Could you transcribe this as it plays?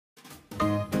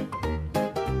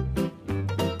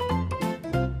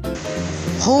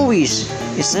Holy sh!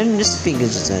 It's not just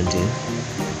fingers it's done too.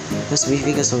 Must be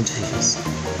fingers on fingers.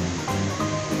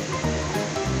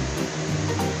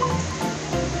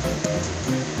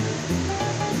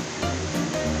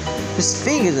 His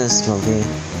fingers are strong, okay?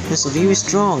 This will be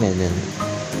strong and then.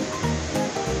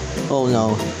 Oh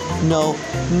no. No.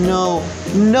 No.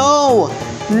 No!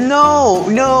 No!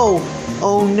 No!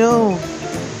 Oh no!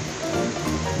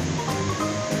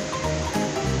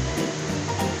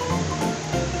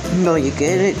 No, you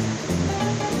get it?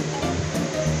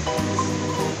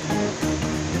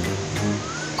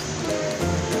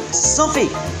 Sophie!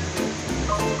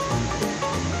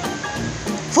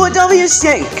 For W's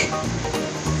sake!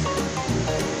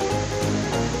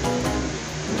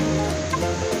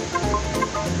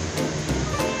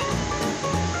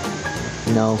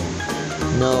 No.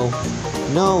 No.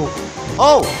 No.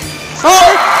 Oh!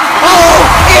 Oh! Oh!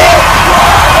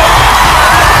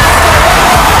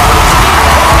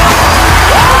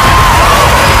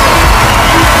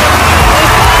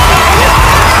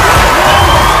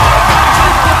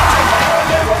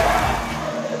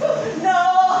 No!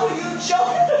 You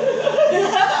choked!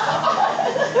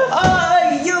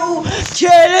 Are you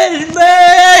kidding me?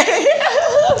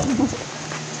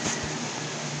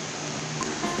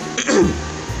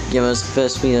 Give us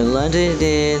first speed in London,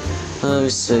 then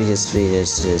so your speed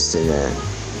is just that.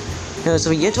 So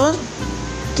we get one?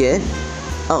 Get?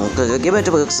 Oh, because we give it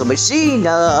to a machine.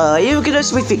 You can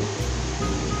just with it.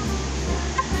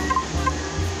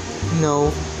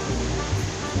 No.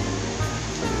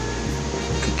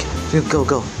 Go,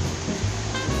 go.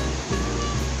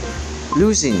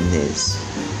 Losing this.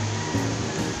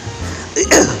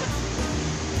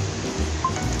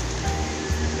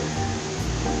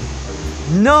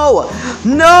 No!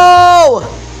 No!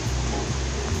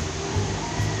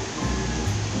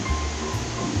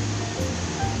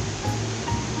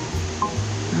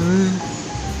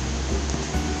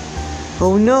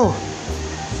 Oh no!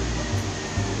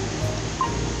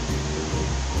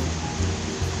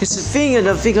 It's a thing and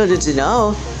I figured it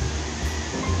out.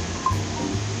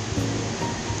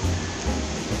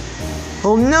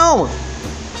 Oh no!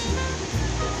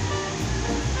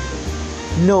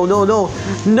 No, no, no,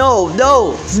 no,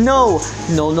 no, no,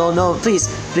 no, no, no, please,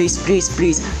 please, please,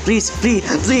 please, please, please,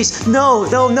 please, no,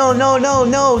 no, no, no, no,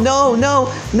 no, no, no,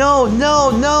 no,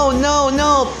 no, no, no,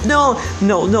 no, no,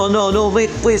 no, no, no, no, wait,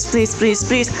 please, please, please,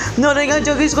 please, no, they got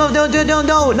to go, no, no, no,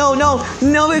 no, no, no,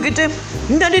 no, we get to,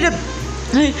 no, no,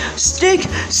 stick,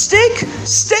 stick,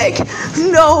 stick,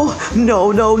 no,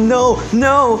 no, no, no,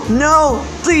 no, no,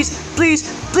 please, please,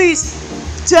 please,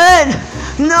 10,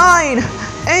 9,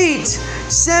 8,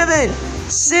 7,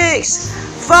 6,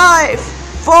 5,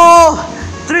 4,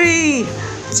 3,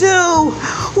 2,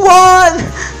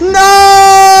 1, no!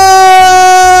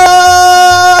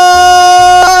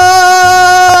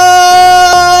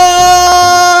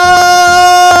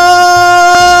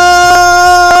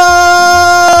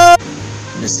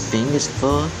 This thing is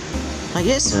for, I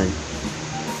guess so.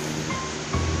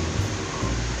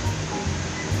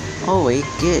 Oh wait,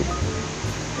 good.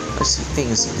 What's the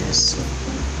things in this?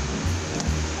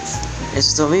 It's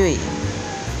so really.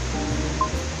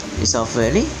 It's all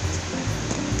ready.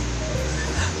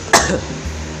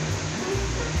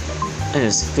 And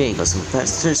it's big or some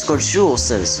fast. It's called dual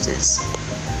services.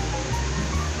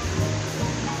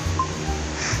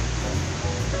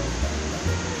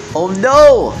 Oh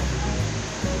no!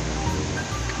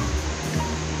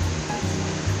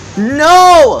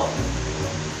 No!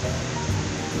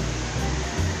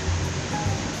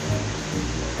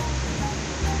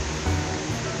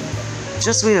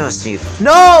 Just wait on Steve.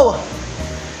 No!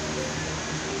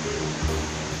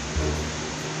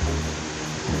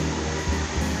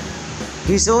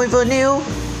 He's only for new?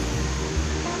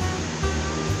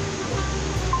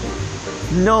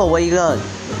 No, what you got?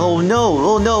 Oh no,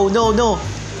 oh no, no, no.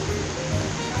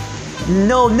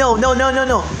 No, no, no, no, no,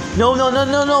 no. No, no, no,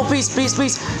 no, no, please, please,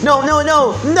 please. No, no,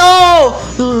 no, no!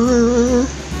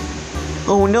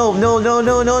 Oh no, no, no,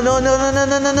 no, no, no, no, no, no,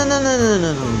 no, no, no, no, no,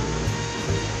 no, no.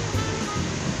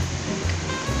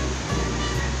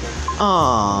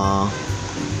 Aww.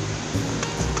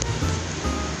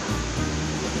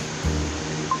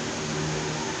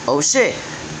 Oh shit!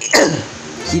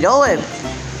 You know him!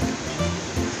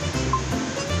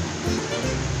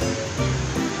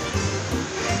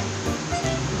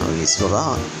 Oh, he's still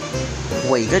out.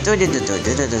 Wait,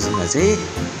 see?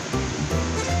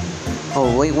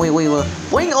 Oh, wait, wait, wait, wait.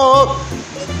 Wait up!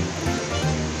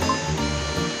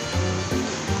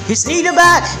 He's needed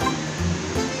back!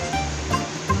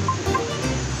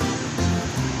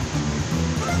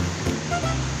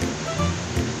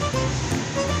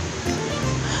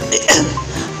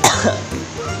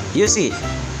 You see.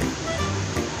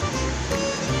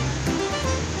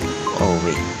 Oh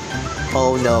wait.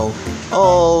 Oh no.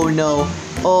 Oh no.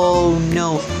 Oh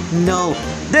no. No.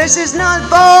 This is not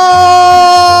fine!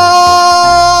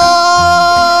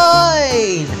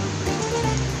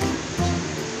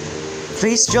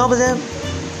 Please jump them.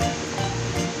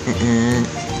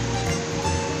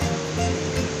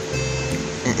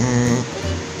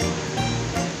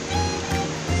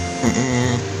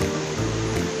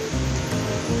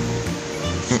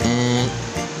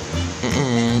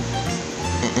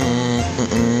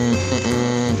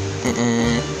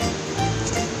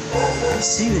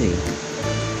 Seriously?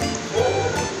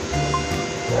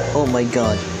 Oh my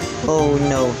god. Oh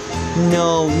no.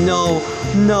 No, no,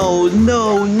 no,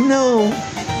 no, no.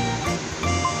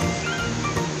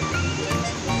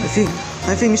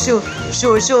 I think sure.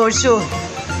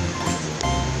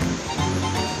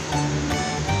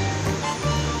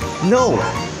 No.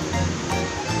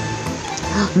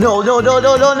 No.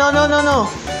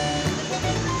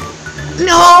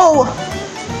 No!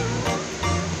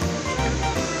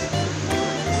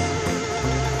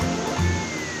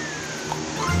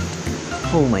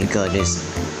 Oh my goodness.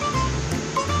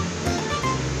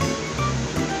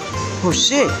 Oh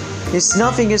shit! It's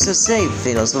nothing is a safe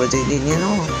thing, you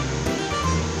know.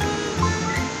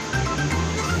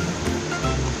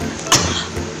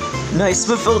 Nice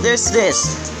before this.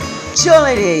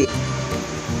 Jollity!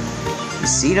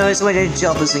 See those way to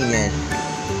jump us again.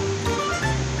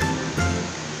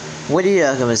 What do you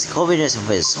think of this confidence of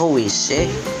this? Holy shit.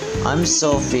 I'm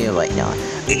so fear right now.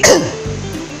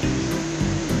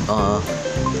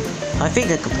 I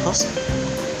think I could possibly.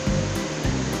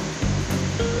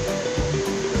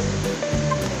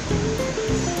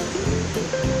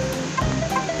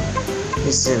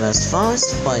 This is as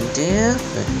fast, my dear.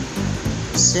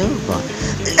 Silver.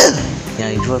 Yeah,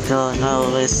 you drove now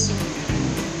this.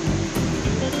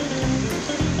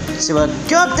 Silver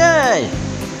Captain!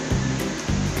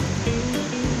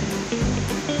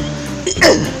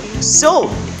 So!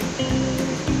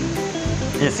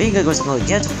 And I think I was going to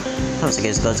get. I was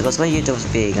going to go because you don't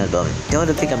think about it.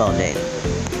 Don't think about it.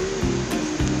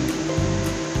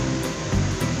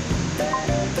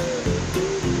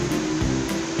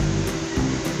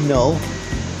 No.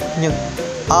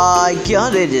 I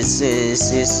got it. This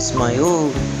is my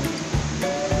own.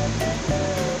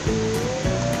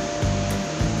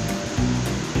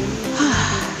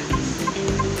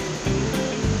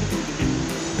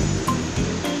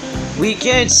 We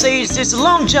can't seize this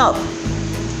long jump.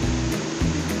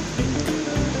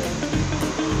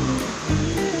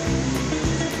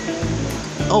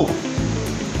 Oh.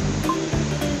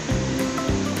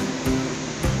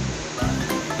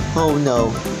 Oh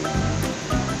no.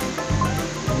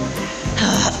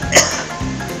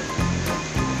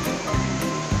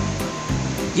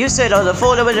 You said on the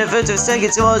 4 minute 50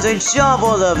 seconds I was in jump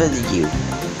all over you.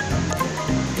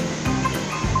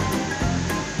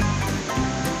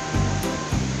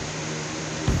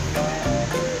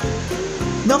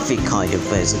 Nothing kind of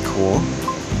physical.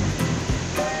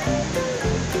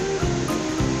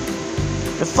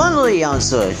 The finally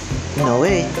answered. No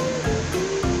way.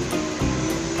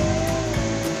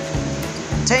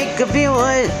 Take a view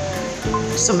at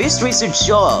some mysteries to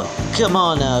jaw. Come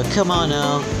on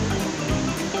now.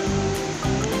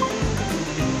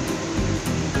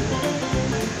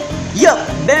 Yup,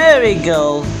 there we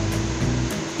go.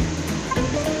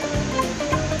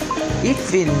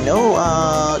 If you know,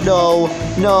 no.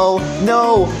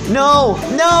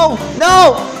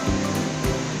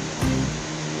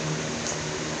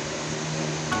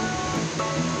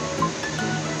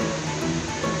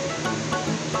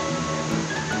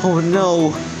 Oh no.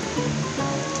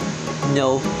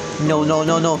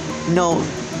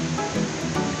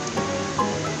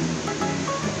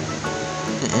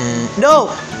 No.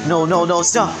 No,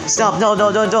 stop, no,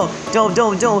 don't.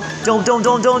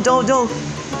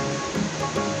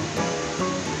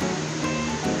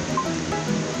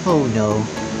 Oh no.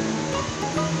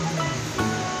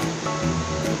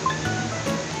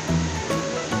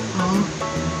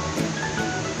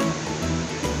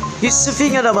 It's the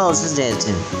thing about that.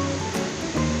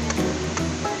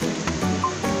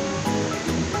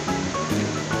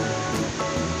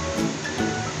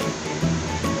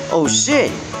 Oh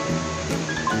shit.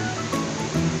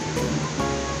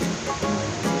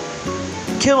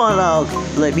 Come on now,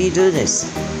 let me do this.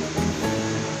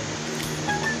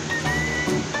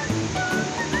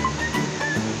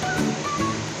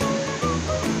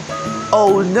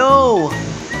 Oh no!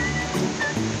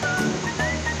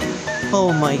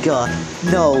 Oh my god.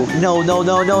 No.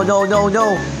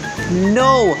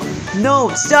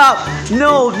 No, stop!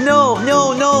 No, no,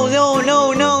 no, no, no,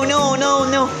 no, no, no, no,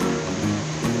 no.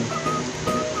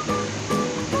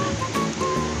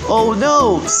 Oh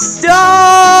no,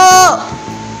 stop!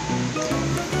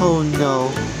 Oh no,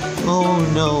 oh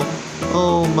no,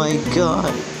 oh my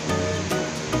god.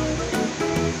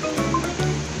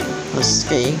 That's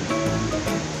fake.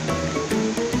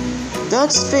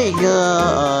 That's fake,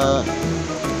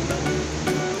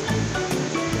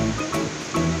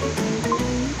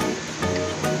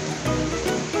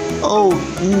 Oh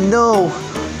no!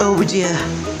 Oh dear!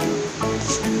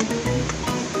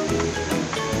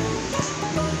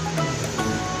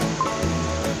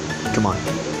 Come on,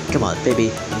 come on,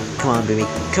 baby, come on, baby,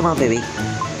 come on, baby.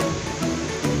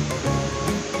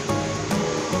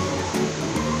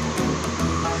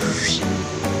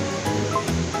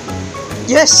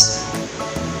 Yes!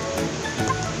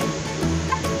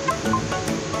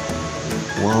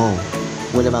 Whoa!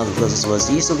 What about the puzzles was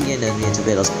easily in the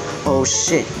intervals? Oh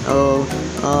shit! Oh,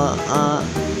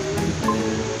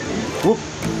 whoop!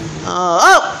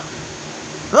 Oh!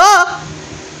 Ah!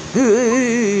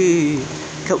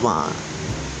 Come on!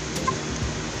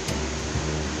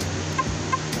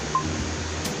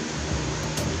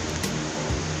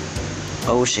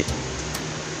 Oh shit!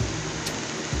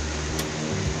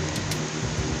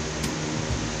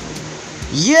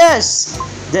 Yes!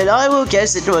 Then I will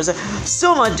guess it was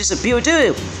someone disappeared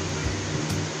too!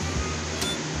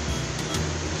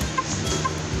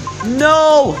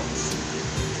 No!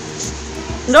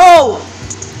 No!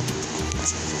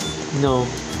 No.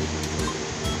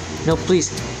 No,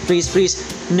 please. Please,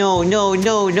 please. No, no,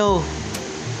 no, no.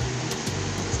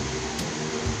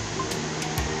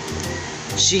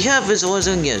 She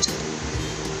wasn't yet.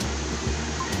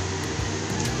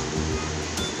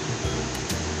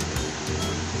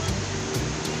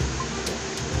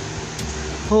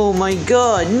 Oh my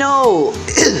god, no!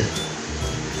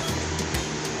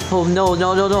 Oh no,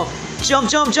 no, no, no! Jump,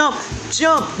 jump, jump!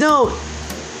 Jump! No!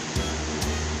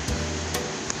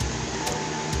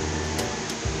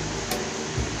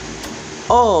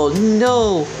 Oh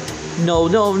no! No,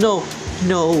 no, no!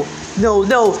 No! No,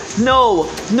 no! No!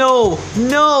 No!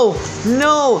 No!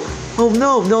 No! Oh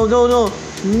no, no, no, no!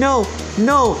 No!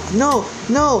 No! No!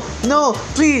 No! No!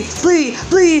 Please! Please!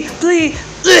 Please! Please!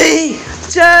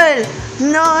 Please! 10!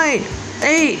 9,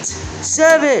 8,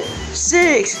 7,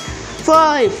 6,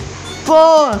 5,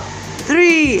 4,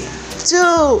 3, 2,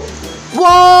 1.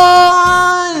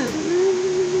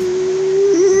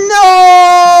 No!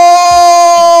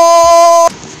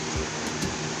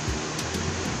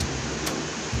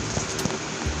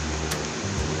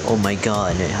 Oh my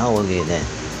god, how will you then?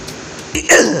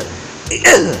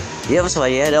 Yep, so I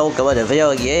had all covered the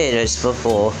video years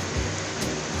before.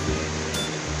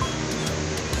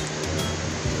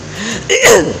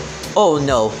 Oh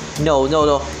no, no, no,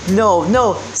 no, no,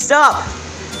 no, stop!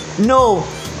 No!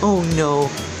 Oh no,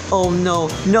 oh no,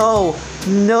 no,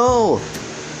 no!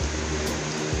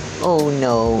 Oh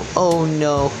no, oh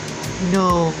no,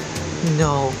 no,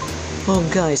 no. Oh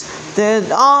guys, they're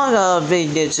all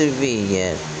being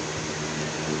disobedient.